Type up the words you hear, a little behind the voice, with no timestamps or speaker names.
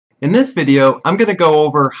In this video, I'm going to go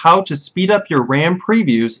over how to speed up your RAM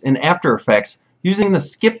previews in After Effects using the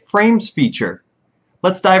Skip Frames feature.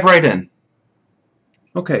 Let's dive right in.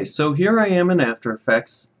 Okay, so here I am in After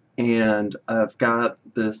Effects, and I've got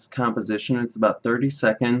this composition. It's about 30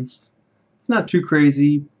 seconds. It's not too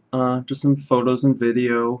crazy, just some photos and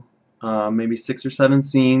video, maybe 6 or 7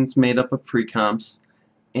 scenes made up of pre-comps.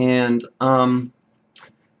 And,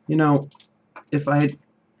 you know, if I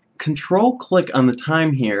control click on the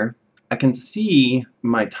time here, I can see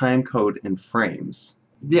my time code in frames.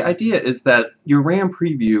 The idea is that your RAM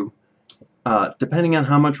preview, depending on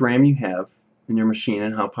how much RAM you have in your machine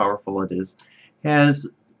and how powerful it is, has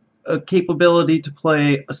a capability to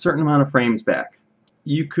play a certain amount of frames back.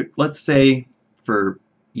 You could, let's say for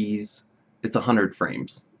ease, it's 100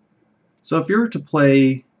 frames. So if you were to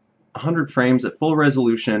play 100 frames at full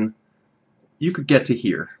resolution, you could get to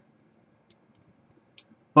here.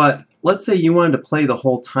 But let's say you wanted to play the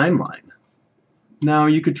whole timeline. Now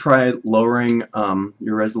you could try lowering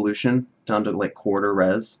your resolution down to like quarter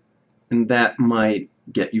res, and that might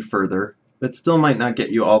get you further, but still might not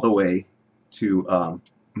get you all the way to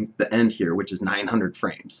the end here, which is 900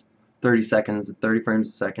 frames. 30 seconds, 30 frames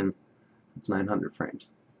a second, it's 900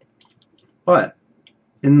 frames. But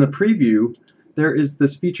in the preview, there is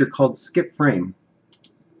this feature called Skip Frame.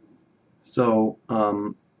 So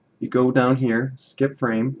you go down here, skip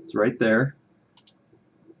frame, it's right there,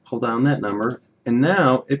 hold down that number, and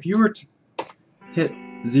now if you were to hit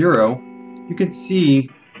 0, you can see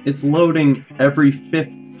it's loading every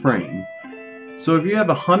 5th frame. So if you have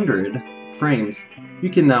 100 frames,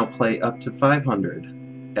 you can now play up to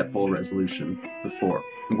 500 at full resolution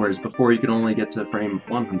whereas before you could only get to frame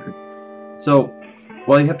 100. So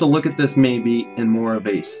while you have to look at this maybe in more of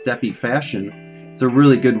a steppy fashion, it's a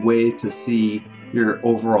really good way to see your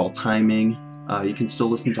overall timing. You can still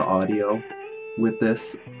listen to audio with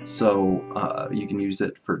this, so you can use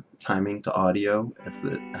it for timing to audio if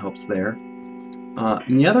it helps there.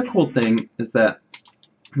 And the other cool thing is that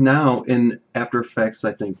now in After Effects,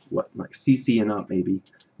 I think like CC and up, maybe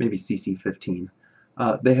CC 15,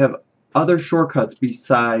 they have other shortcuts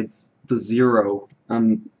besides the 0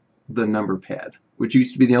 on the number pad, which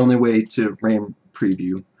used to be the only way to RAM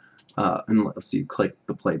preview unless you click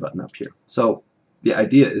the play button up here. So the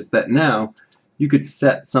idea is that now you could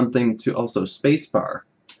set something to also spacebar.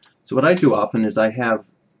 So what I do often is I have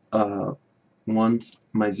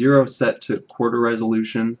my 0 set to quarter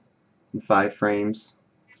resolution in 5 frames,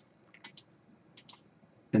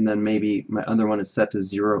 and then maybe my other one is set to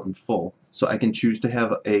 0 in full. So I can choose to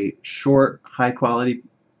have a short, high quality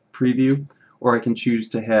preview, or I can choose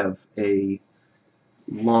to have a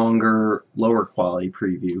longer, lower quality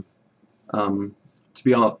preview. To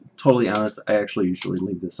be totally honest, I actually usually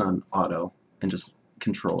leave this on auto and just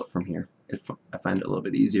control it from here if I find it a little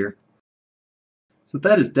bit easier. So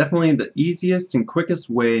that is definitely the easiest and quickest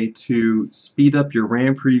way to speed up your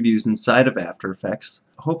RAM previews inside of After Effects.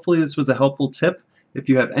 Hopefully this was a helpful tip. If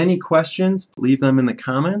you have any questions, leave them in the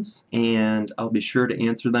comments and I'll be sure to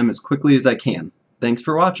answer them as quickly as I can. Thanks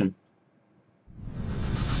for watching.